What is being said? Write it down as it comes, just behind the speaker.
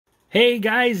Hey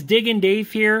guys, Diggin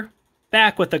Dave here,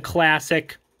 back with a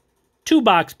classic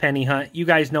 2-box penny hunt. You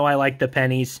guys know I like the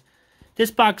pennies. This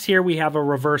box here we have a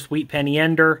reverse wheat penny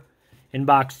ender. In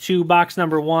box 2, box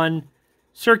number 1,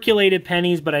 circulated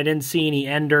pennies, but I didn't see any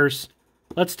enders.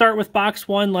 Let's start with box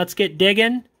 1, let's get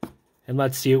digging, and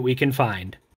let's see what we can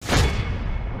find.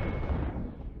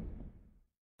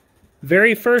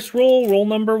 Very first roll, roll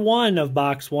number 1 of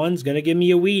box 1 is going to give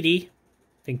me a Wheatie.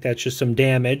 I think that's just some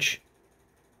damage.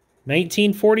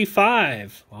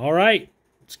 1945. All right,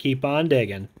 let's keep on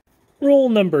digging. Roll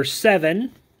number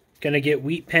 7. Gonna get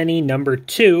wheat penny number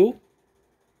 2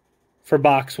 for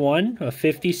box 1, a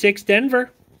 56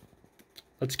 Denver.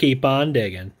 Let's keep on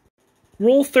digging.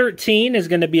 Roll 13 is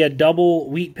gonna be a double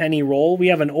wheat penny roll. We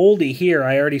have an oldie here.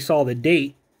 I already saw the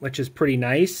date, which is pretty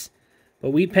nice.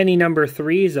 But wheat penny number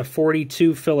 3 is a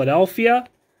 42 Philadelphia.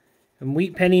 And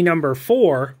wheat penny number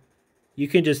 4, you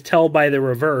can just tell by the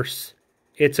reverse,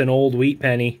 it's an old wheat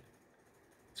penny.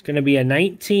 It's going to be a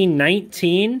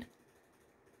 1919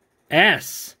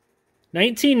 S.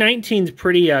 1919 is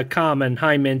pretty common,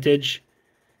 high mintage.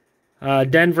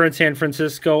 Denver and San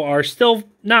Francisco are still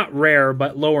not rare,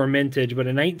 but lower mintage. But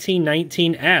a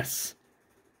 1919 S.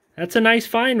 That's a nice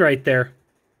find right there.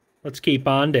 Let's keep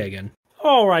on digging.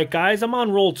 All right, guys, I'm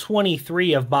on roll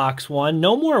 23 of box 1.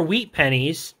 No more wheat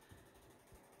pennies.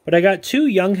 But I got 2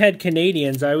 Younghead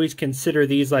Canadians. I always consider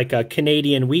these like a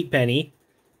Canadian wheat penny.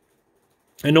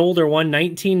 An older one,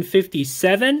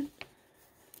 1957.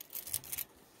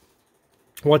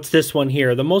 What's this one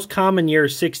here? The most common year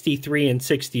is 63 and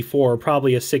 64.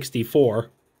 Probably a 64.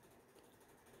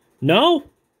 No,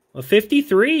 a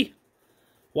 53.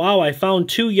 Wow, I found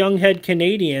 2 Younghead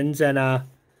Canadians and a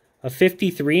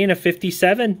 53 and a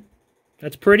 57.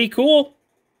 That's pretty cool.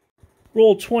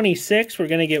 Roll 26, we're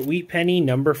going to get wheat penny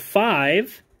number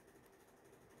 5,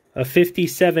 a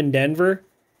 57 Denver.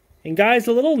 And guys,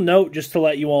 a little note just to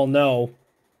let you all know.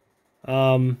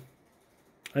 I'm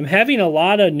having a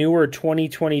lot of newer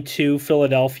 2022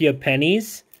 Philadelphia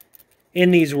pennies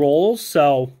in these rolls.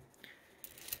 So,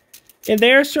 and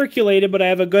they are circulated, but I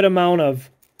have a good amount of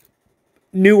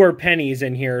newer pennies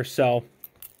in here. So,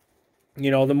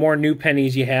 you know, the more new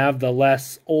pennies you have, the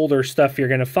less older stuff you're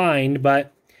going to find.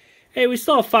 But hey, we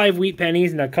still have 5 wheat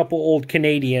pennies and a couple old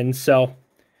Canadians, so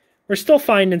we're still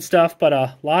finding stuff, but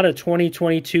a lot of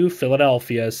 2022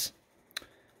 Philadelphias.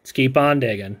 Let's keep on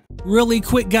digging. Really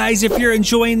quick, guys, if you're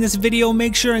enjoying this video,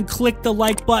 make sure and click the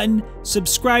like button,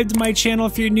 subscribe to my channel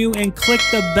if you're new, and click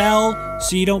the bell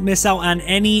so you don't miss out on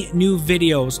any new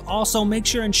videos. Also, make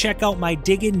sure and check out my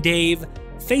Diggin Dave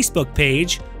Facebook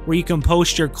page where you can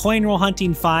post your coin roll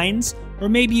hunting finds, or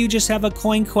maybe you just have a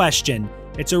coin question.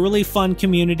 It's a really fun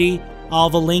community. I'll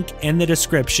have a link in the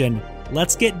description.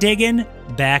 Let's get digging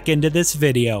back into this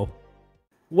video.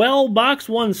 Well, box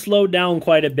 1 slowed down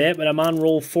quite a bit, but I'm on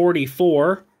roll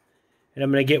 44. And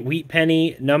I'm going to get wheat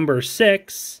penny number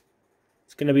 6.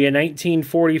 It's going to be a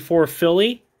 1944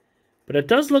 Philly. But it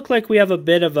does look like we have a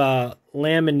bit of a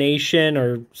lamination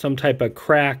or some type of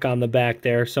crack on the back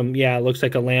there. Yeah, it looks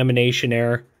like a lamination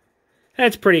error.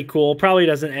 That's pretty cool. Probably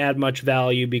doesn't add much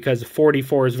value because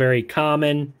 44 is very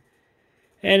common.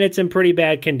 And it's in pretty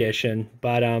bad condition.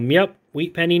 But, yep,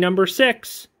 wheat penny number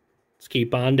 6. Let's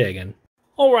keep on digging.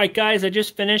 Alright, guys, I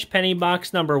just finished penny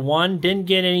box number 1. Didn't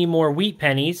get any more wheat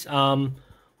pennies.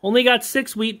 Only got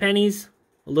 6 wheat pennies.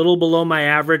 A little below my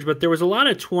average. But there was a lot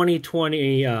of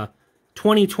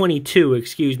 2022,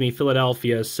 excuse me,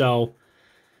 Philadelphia. So,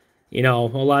 you know,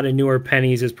 a lot of newer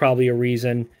pennies is probably a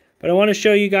reason. But I want to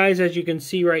show you guys, as you can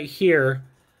see right here,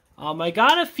 I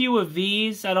got a few of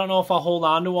these. I don't know if I'll hold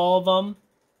on to all of them,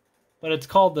 but it's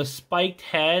called the Spiked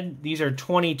Head. These are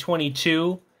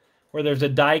 2022, where there's a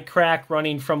die crack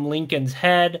running from Lincoln's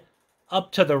head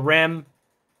up to the rim.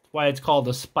 That's why it's called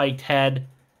a Spiked Head.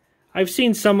 I've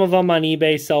seen some of them on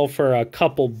eBay sell for a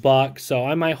couple bucks, so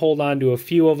I might hold on to a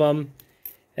few of them.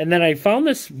 And then I found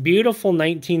this beautiful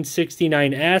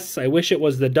 1969 S. I wish it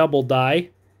was the double die.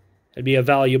 It'd be a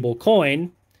valuable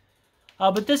coin.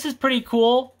 But this is pretty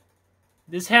cool.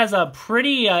 This has a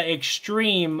pretty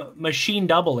extreme machine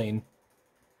doubling.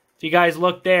 If you guys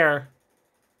look there.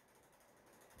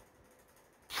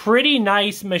 Pretty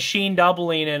nice machine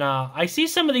doubling. And I see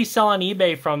some of these sell on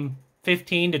eBay from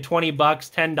 15 to 20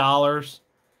 bucks, $10.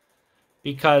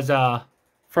 Because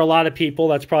for a lot of people,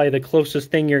 that's probably the closest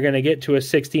thing you're going to get to a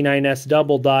 69S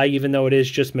double die, even though it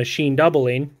is just machine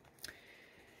doubling.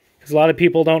 Because a lot of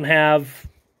people don't have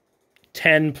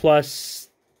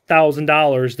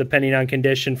 $10,000+ depending on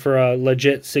condition for a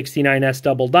legit 69S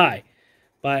double die.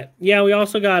 But yeah, we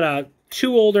also got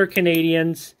 2 older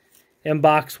Canadians in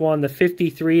box 1, the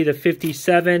 53, the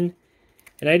 57,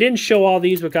 And I didn't show all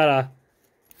these, but got a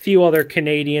few other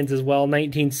Canadians as well.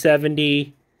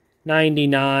 1970,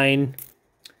 99,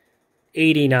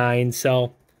 89.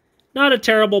 So not a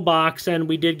terrible box. And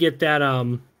we did get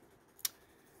that,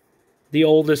 the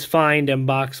oldest find in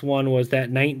box 1 was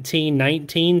that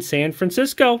 1919 San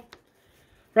Francisco.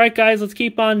 Right, guys, let's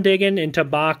keep on digging into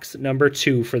box number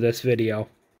 2 for this video.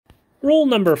 Roll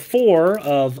number 4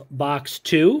 of box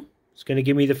 2. It's going to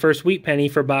give me the first wheat penny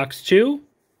for box 2.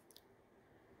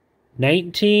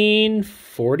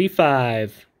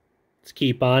 1945. Let's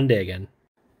keep on digging.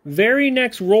 Very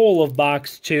next roll of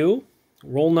box 2.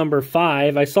 Roll number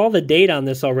 5. I saw the date on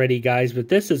this already, guys, but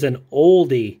this is an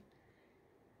oldie.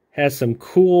 Has some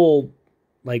cool,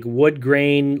 like, wood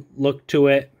grain look to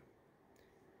it.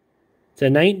 It's a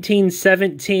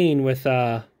 1917 with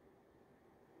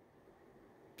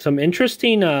some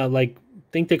interesting, like,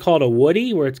 I think they call it a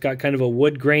woody, where it's got kind of a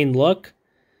wood grain look.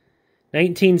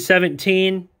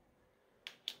 1917.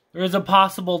 There's a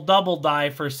possible double die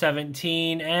for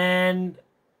 17, and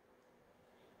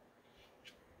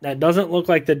that doesn't look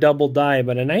like the double die,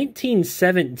 but a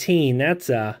 1917, that's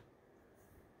a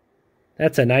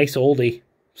nice oldie.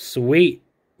 Sweet.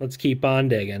 Let's keep on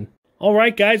digging. All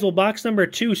right, guys. Well, box number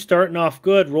 2 starting off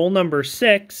good. Roll number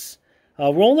 6.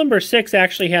 Roll number 6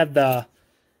 actually had the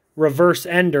reverse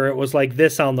ender. It was like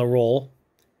this on the roll.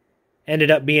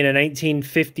 Ended up being a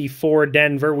 1954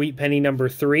 Denver wheat penny number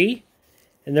 3.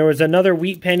 And there was another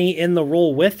wheat penny in the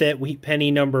roll with it, wheat penny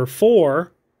number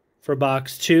 4 for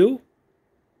box 2.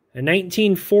 A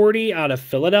 1940 out of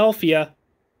Philadelphia.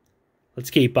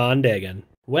 Let's keep on digging.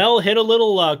 Well, hit a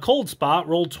little cold spot,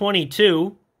 rolled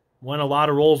 22. Won a lot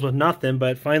of rolls with nothing,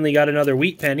 but finally got another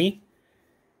wheat penny.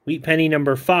 Wheat penny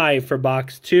number 5 for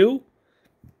box 2.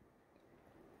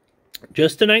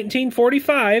 Just a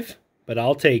 1945, but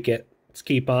I'll take it. Let's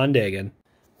keep on digging.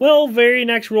 Well, very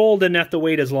next roll, didn't have to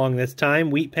wait as long this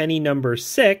time. Wheat penny number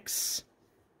 6.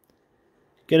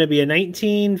 Gonna be a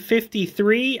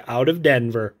 1953 out of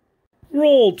Denver.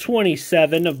 Roll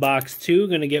 27 of box 2.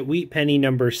 Gonna get wheat penny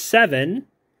number 7.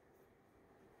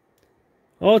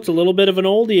 Oh, it's a little bit of an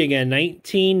oldie again.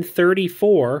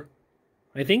 1934.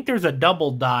 I think there's a double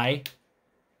die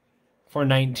for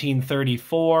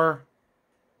 1934.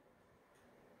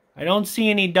 I don't see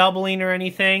any doubling or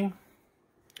anything.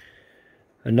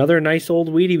 Another nice old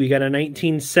Wheatie. We got a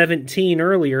 1917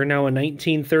 earlier, now a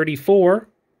 1934.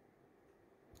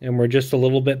 And we're just a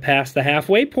little bit past the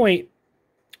halfway point.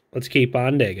 Let's keep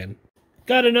on digging.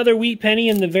 Got another wheat penny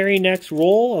in the very next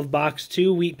roll of box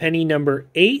 2, wheat penny number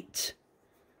 8.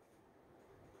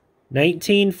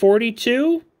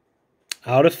 1942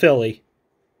 out of Philly.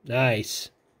 Nice.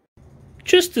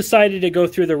 Just decided to go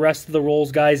through the rest of the rolls,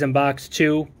 guys, in box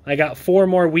 2. I got 4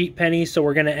 more wheat pennies, so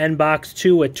we're going to end box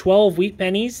 2 with 12 wheat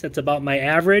pennies. That's about my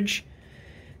average.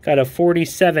 Got a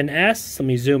 47S. Let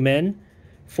me zoom in.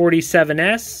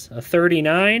 47S, a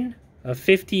 39, a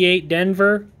 58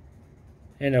 Denver,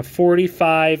 and a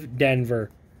 45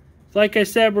 Denver. Like I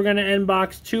said, we're going to end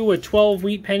box 2 with 12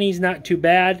 wheat pennies. Not too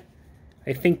bad.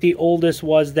 I think the oldest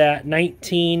was that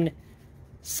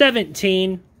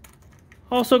 1917.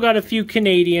 Also got a few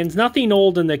Canadians. Nothing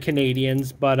old in the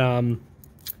Canadians, but,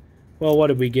 well, what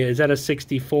did we get? Is that a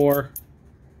 64?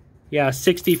 Yeah,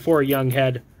 64 young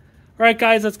head. All right,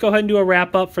 guys, let's go ahead and do a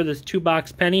wrap-up for this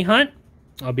 2-box penny hunt.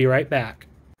 I'll be right back.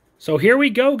 So here we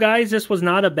go, guys. This was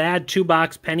not a bad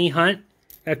 2-box penny hunt.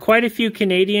 Got quite a few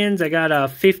Canadians. I got a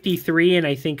 53 and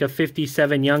I think a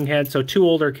 57 young head, so 2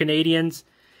 older Canadians.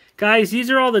 Guys, these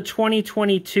are all the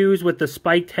 2022s with the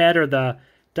spiked head or the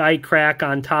die crack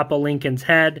on top of Lincoln's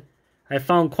head. I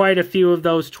found quite a few of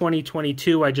those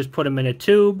 2022. I just put them in a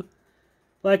tube.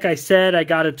 Like I said, I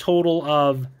got a total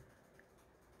of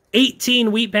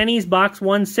 18 wheat pennies. Box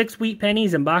 1, 6 wheat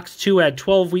pennies, and box 2 had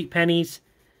 12 wheat pennies.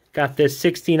 Got this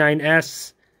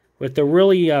 69S with the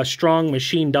really strong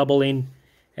machine doubling.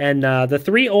 And the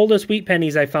 3 oldest wheat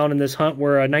pennies I found in this hunt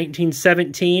were a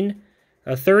 1917,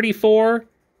 a 34,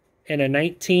 and a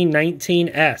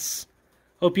 1919S.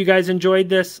 Hope you guys enjoyed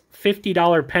this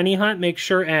 $50 penny hunt. Make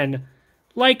sure and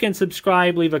like and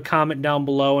subscribe. Leave a comment down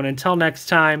below. And until next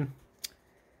time,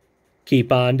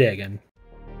 keep on digging.